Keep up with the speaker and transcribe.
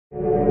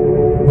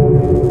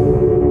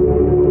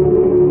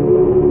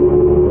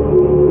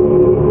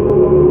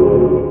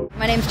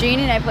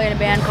I play in a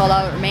band called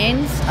All It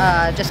Remains.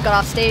 Just got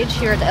off stage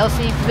here at the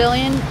LC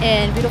Pavilion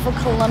in beautiful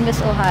Columbus,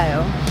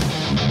 Ohio.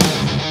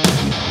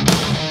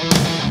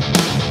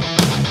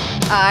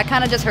 I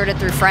kind of just heard it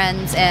through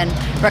friends and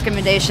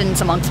recommendations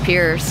amongst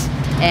peers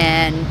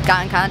and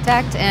got in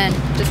contact and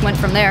just went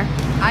from there.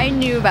 I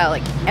knew about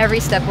like every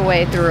step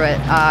away through it.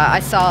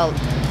 I saw,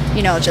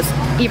 you know, just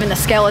even the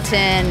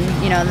skeleton,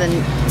 you know,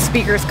 the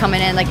speakers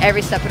coming in, like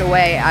every step of the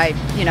way. I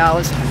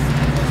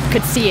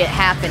could see it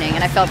happening,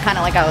 and I felt kind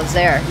of like I was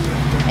there.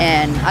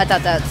 And I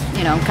thought that's,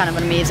 you know, kind of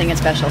an amazing and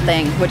special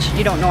thing, which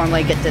you don't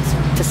normally get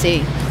to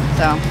see.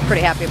 So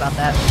pretty happy about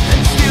that.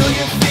 And still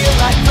you feel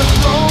like the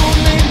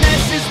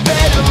loneliness is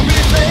better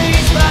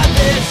replaced by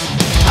this.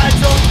 I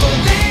don't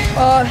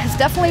believe. It's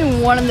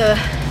definitely one of the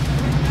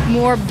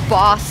more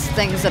boss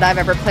things that I've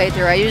ever played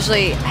through. I've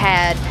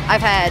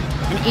had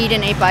an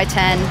Eden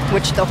 8x10,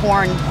 which the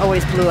horn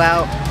always blew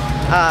out.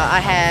 I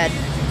had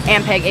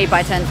Ampeg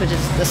 8x10s, which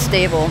is the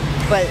stable.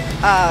 But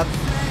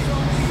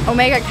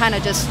Omega kind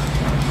of just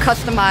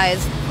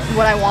customized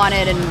what I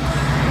wanted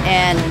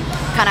and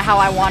kind of how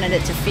I wanted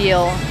it to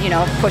feel, you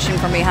know, pushing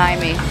from behind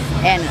me.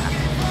 And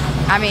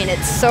I mean,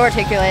 it's so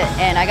articulate,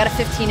 and I got a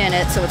 15 in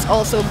it, so it's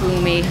also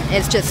boomy.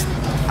 It's just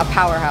a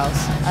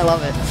powerhouse. I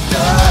love it.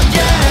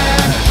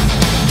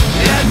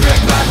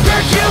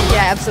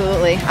 Yeah,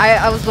 absolutely.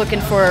 I was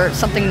looking for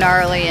something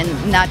gnarly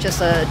and not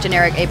just a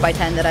generic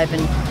 8x10 that I've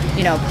been,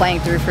 you know, playing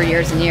through for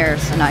years and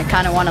years. And I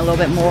kind of want a little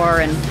bit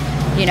more and,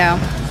 you know,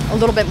 a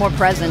little bit more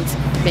presence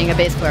being a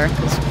bass player,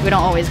 because we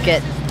don't always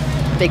get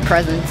big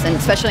presence, and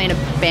especially in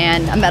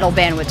a metal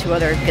band with two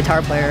other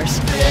guitar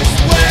players.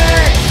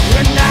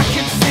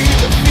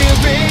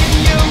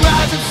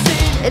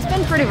 It's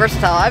been pretty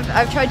versatile.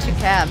 I've tried two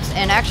cabs,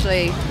 and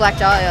actually Black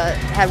Dahlia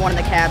had one of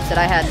the cabs that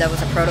I had that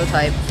was a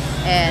prototype,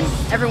 and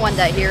everyone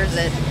that hears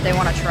it, they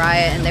want to try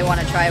it, and they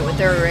want to try it with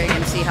their rig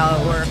and see how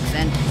it works,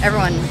 and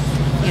everyone,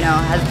 you know,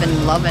 has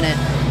been loving it,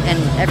 and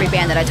every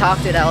band that I talk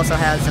to that also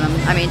has them.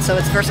 I mean, so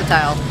it's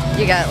versatile.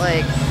 You got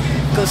like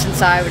Ghost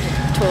Inside, which is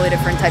a totally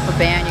different type of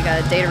band. You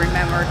got A Day to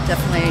Remember,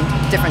 definitely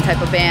different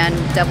type of band.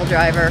 Devil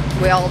Driver.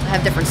 We all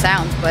have different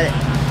sounds, but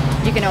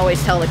you can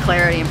always tell the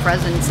clarity and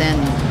presence, and,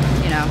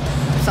 you know,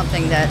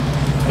 something that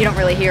you don't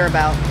really hear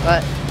about.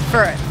 But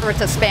for it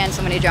to span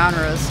so many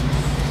genres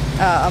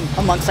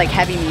amongst like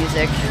heavy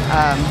music,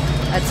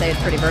 I'd say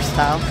it's pretty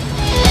versatile.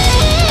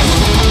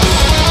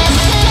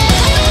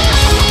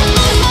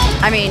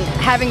 I mean,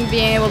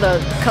 being able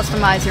to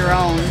customize your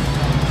own,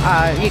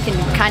 you can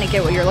kind of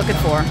get what you're looking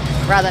for,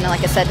 rather than,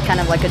 like I said, kind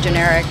of like a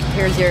generic,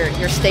 here's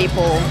your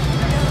staple,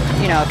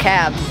 you know,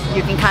 cab.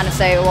 You can kind of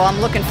say, well,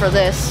 I'm looking for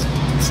this,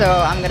 so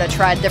I'm going to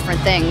try different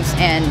things,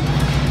 and,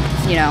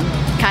 you know,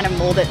 kind of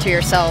mold it to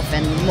yourself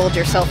and mold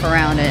yourself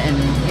around it, and,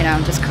 you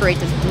know, just create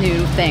this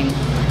new thing,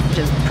 which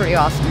is pretty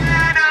awesome.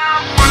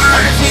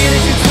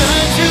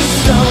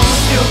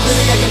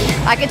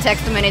 I can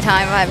text him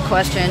anytime if I have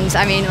questions.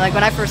 I mean, like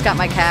when I first got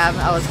my cab,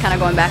 I was kind of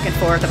going back and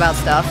forth about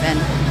stuff, and,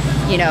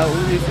 you know,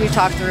 we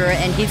talked through it,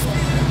 and he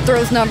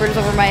throws numbers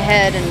over my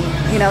head and,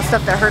 you know,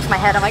 stuff that hurts my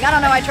head. I'm like, I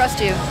don't know, I trust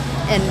you.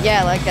 And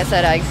yeah, like I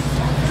said, I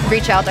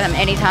reach out to him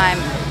anytime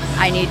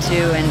I need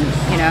to, and,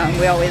 you know,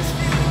 we always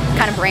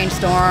kind of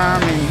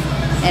brainstorm, and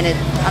I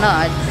don't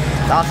know,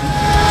 it's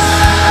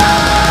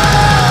awesome.